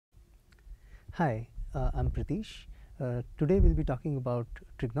Hi, I'm Pratish. Today we'll be talking about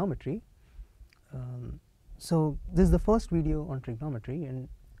trigonometry. So this is the first video on trigonometry, and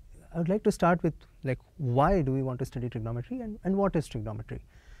I would like to start with why do we want to study trigonometry and what is trigonometry.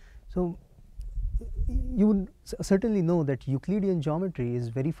 So you would certainly know that Euclidean geometry is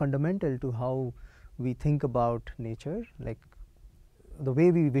very fundamental to how we think about nature. Like the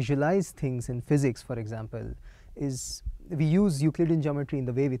way we visualize things in physics, for example, is we use Euclidean geometry in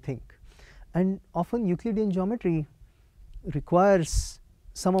the way we think. And often Euclidean geometry requires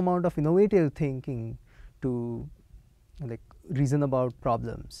some amount of innovative thinking to reason about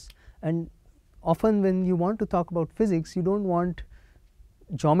problems. And often when you want to talk about physics, you don't want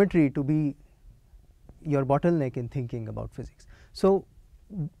geometry to be your bottleneck in thinking about physics. So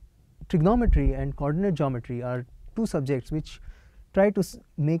trigonometry and coordinate geometry are two subjects which try to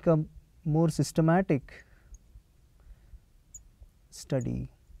make a more systematic study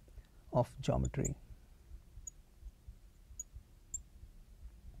of geometry.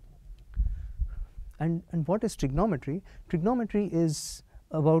 And what is trigonometry? Trigonometry is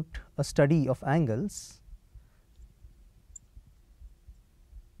about a study of angles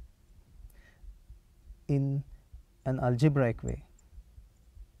in an algebraic way.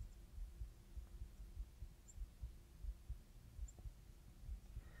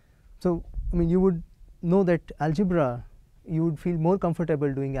 So, I mean, you would know that algebra, you would feel more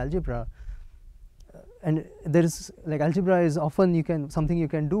comfortable doing algebra, and there is algebra is often something you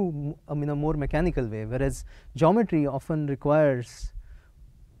can do in a more mechanical way, whereas geometry often requires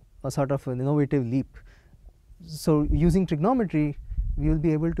a sort of an innovative leap. So using trigonometry, we will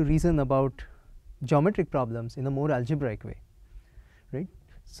be able to reason about geometric problems in a more algebraic way, right?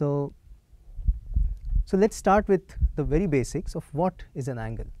 So let's start with the very basics of what is an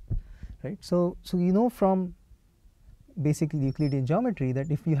angle, right? So you know from basically Euclidean geometry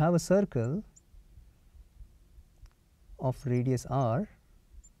that if you have a circle of radius r,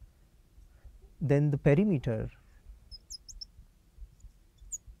 then the perimeter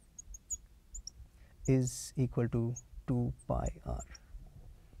is equal to 2 pi r.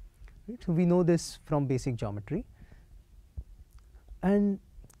 Right? So we know this from basic geometry, and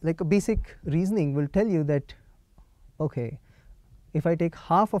a basic reasoning will tell you that, okay, if I take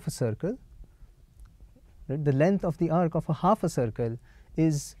half of a circle, right, the length of the arc of a half a circle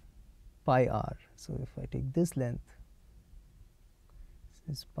is pi r. So if I take this length,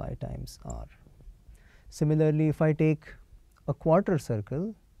 this is pi times r. Similarly, if I take a quarter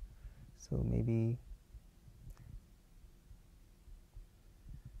circle, so maybe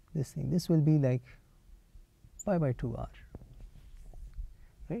this will be like pi by 2 r,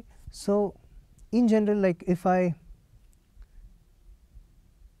 right? So in general, if I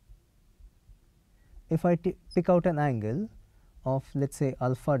pick out an angle of, let's say,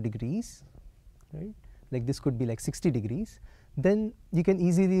 alpha degrees, right, like this could be like 60 degrees, then you can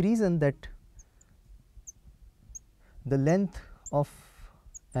easily reason that the length of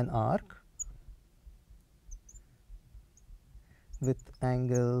an arc with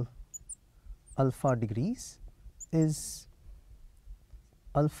angle alpha degrees is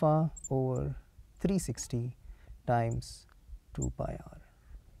alpha over 360 times 2 pi r.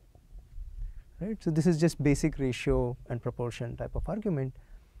 Right. So this is just basic ratio and proportion type of argument,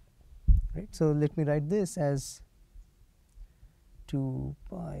 right. So let me write this as 2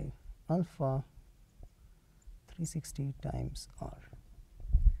 pi alpha 360 times r,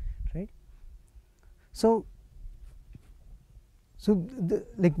 right. So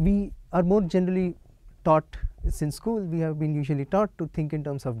we are more generally taught, since school we have been usually taught to think in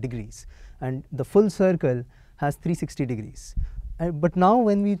terms of degrees, and the full circle has 360 degrees. But now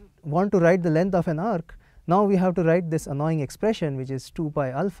when we want to write the length of an arc, now we have to write this annoying expression which is 2 pi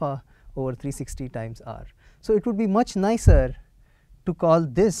alpha over 360 times r. So it would be much nicer to call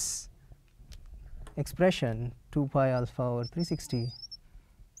this expression 2 pi alpha over 360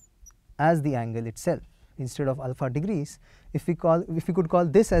 as the angle itself instead of alpha degrees. If we could call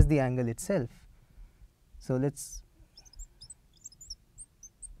this as the angle itself, so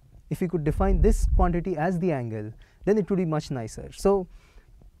if we could define this quantity as the angle, then it would be much nicer. So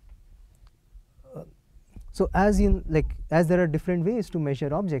as there are different ways to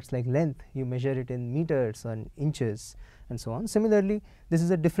measure objects, like length, you measure it in meters and inches and so on. Similarly, this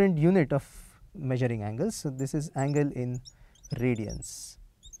is a different unit of measuring angles. So this is angle in radians,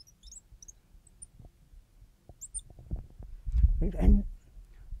 right? And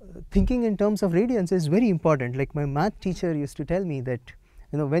thinking in terms of radians is very important. Like my math teacher used to tell me that,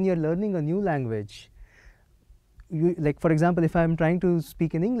 when you are learning a new language, for example, if I am trying to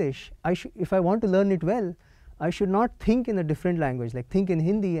speak in English, if I want to learn it well, I should not think in a different language, like think in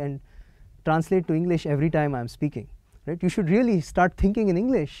Hindi and translate to English every time I'm speaking, right? You should really start thinking in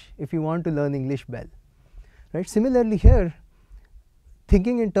English if you want to learn English well, right? Similarly here,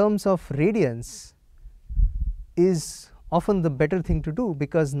 thinking in terms of radians is often the better thing to do,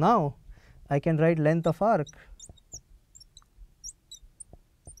 because now I can write length of arc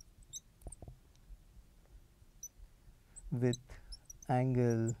with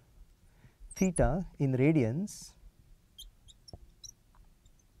angle theta in radians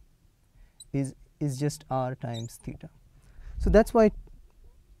is just r times theta. So that's why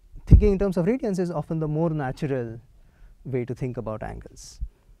thinking in terms of radians is often the more natural way to think about angles.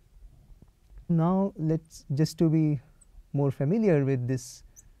 Now let's, just to be more familiar with this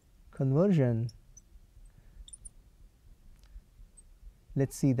conversion,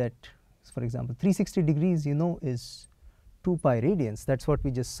 let's see that, for example, 360 degrees is 2 pi radians. That's what we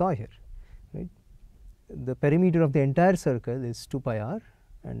just saw here, right? The perimeter of the entire circle is 2 pi r,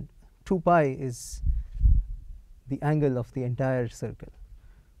 and 2 pi is the angle of the entire circle.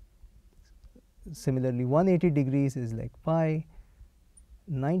 Similarly, 180 degrees is like pi,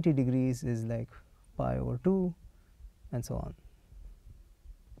 90 degrees is like pi over 2, and so on.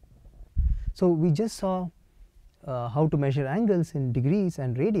 So we just saw how to measure angles in degrees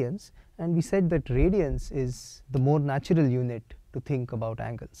and radians, and we said that radians is the more natural unit to think about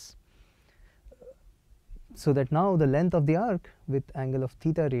angles. So that now the length of the arc with angle of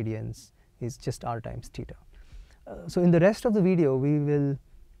theta radians is just r times theta. So in the rest of the video, we will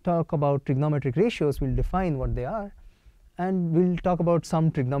talk about trigonometric ratios. We'll define what they are, and we'll talk about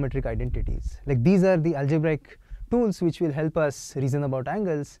some trigonometric identities. Like, these are the algebraic tools which will help us reason about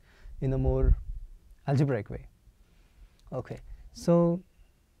angles in a more algebraic way. Okay, so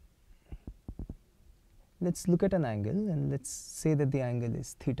let's look at an angle, and let's say that the angle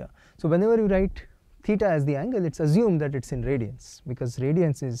is theta. So whenever you write theta as the angle, it's assumed that it's in radians, because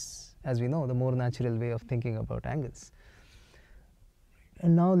radians is, as we know, the more natural way of thinking about angles.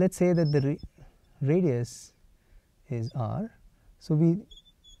 And now let's say that the radius is r. So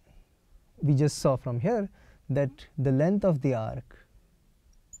we just saw from here that the length of the arc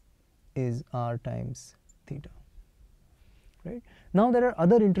is r times theta, right? Now there are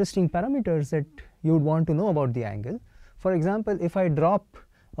other interesting parameters that you would want to know about the angle. For example, if I drop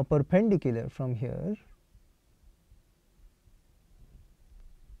a perpendicular from here,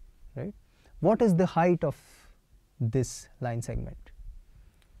 right, what is the height of this line segment,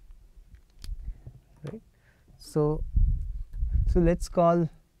 right? So let's call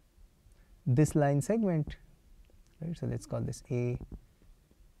this line segment, right? So let's call this A,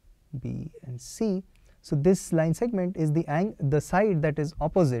 B, and C. So this line segment is the side that is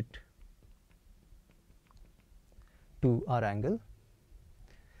opposite to our angle.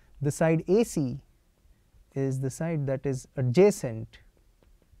 The side AC is the side that is adjacent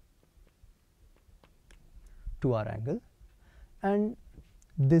to our angle, and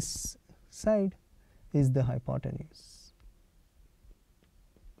this side is the hypotenuse.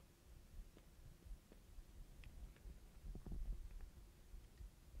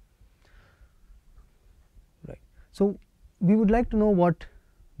 Right. So we would like to know what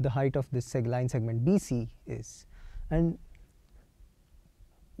the height of this line segment BC is. And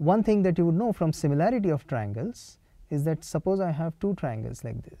one thing that you would know from similarity of triangles is that, suppose I have two triangles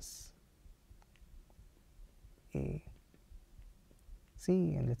like this, A,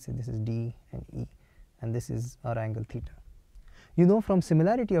 C, and let's say this is D and E, and this is our angle theta. You know from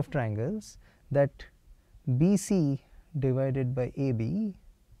similarity of triangles that BC divided by AB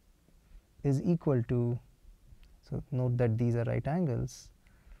is equal to, so note that these are right angles,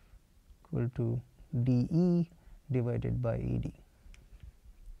 equal to DE divided by ED.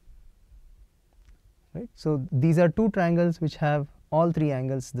 Right. So these are two triangles which have all three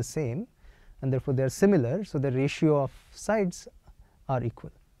angles the same, and therefore they are similar. So the ratio of sides are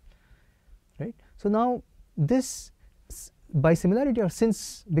equal. Right. So now this, by similarity, or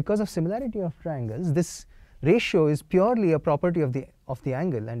because of similarity of triangles, this ratio is purely a property of the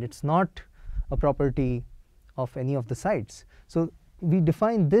angle, and it's not a property of any of the sides. So we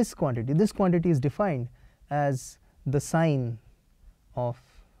define this quantity. This quantity is defined as the sine of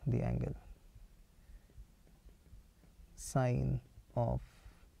the angle. Sine of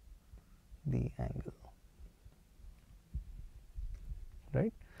the angle,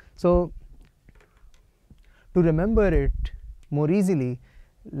 right? So to remember it more easily,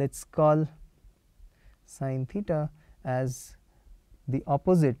 let's call sine theta as the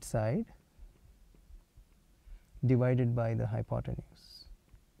opposite side divided by the hypotenuse.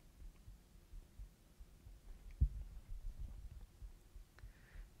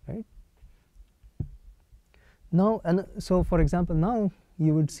 Right? Now, and so for example, now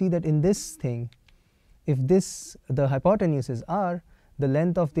you would see that in this thing, if the hypotenuse is r, the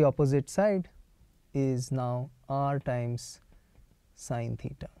length of the opposite side is now r times sine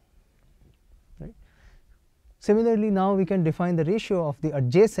theta. Right. Similarly, now we can define the ratio of the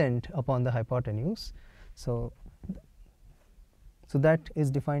adjacent upon the hypotenuse. So that is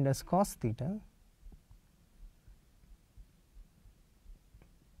defined as cos theta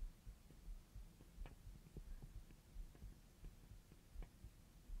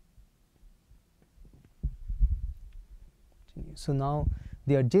So now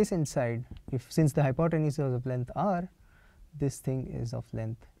the adjacent side, since the hypotenuse is of length r, this thing is of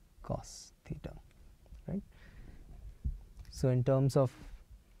length cos theta, right? So in terms of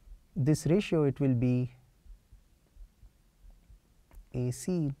this ratio, it will be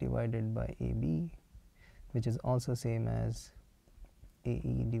AC divided by AB, which is also same as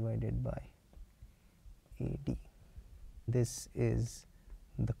AE divided by AD. This is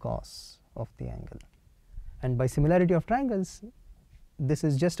the cos of the angle. And by similarity of triangles, this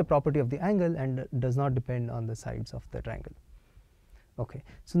is just a property of the angle and does not depend on the sides of the triangle. Okay.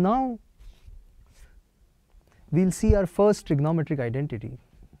 So now we will see our first trigonometric identity,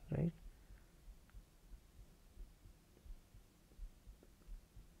 right?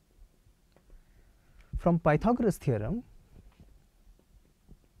 From Pythagoras theorem,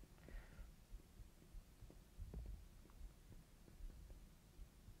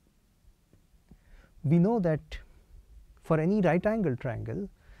 we know that for any right angle triangle,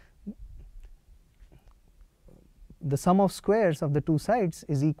 the sum of squares of the two sides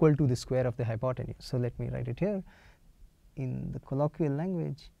is equal to the square of the hypotenuse. So let me write it here in the colloquial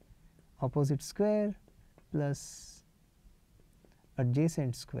language: opposite square plus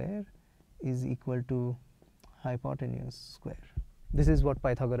adjacent square is equal to hypotenuse square. This is what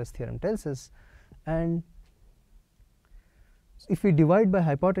Pythagoras theorem tells us. And if we divide by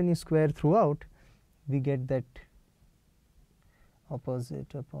hypotenuse square throughout, we get that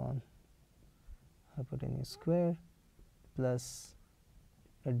opposite upon hypotenuse square plus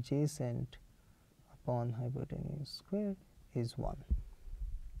adjacent upon hypotenuse square is 1,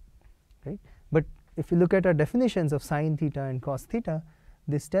 right? But if you look at our definitions of sine theta and cos theta,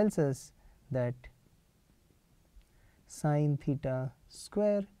 this tells us that sine theta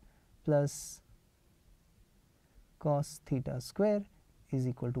square plus cos theta square is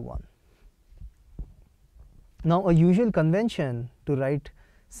equal to 1. Now, a usual convention to write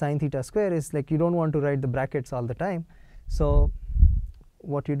sine theta square is like you do not want to write the brackets all the time. So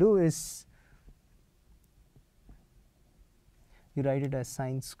what you do is you write it as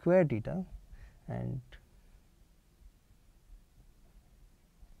sine square theta and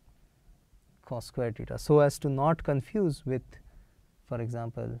cos square theta, so as to not confuse with, for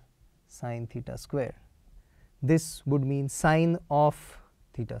example, sine theta square. This would mean sine of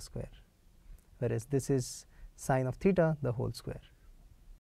theta square, whereas this is sine of theta the whole square.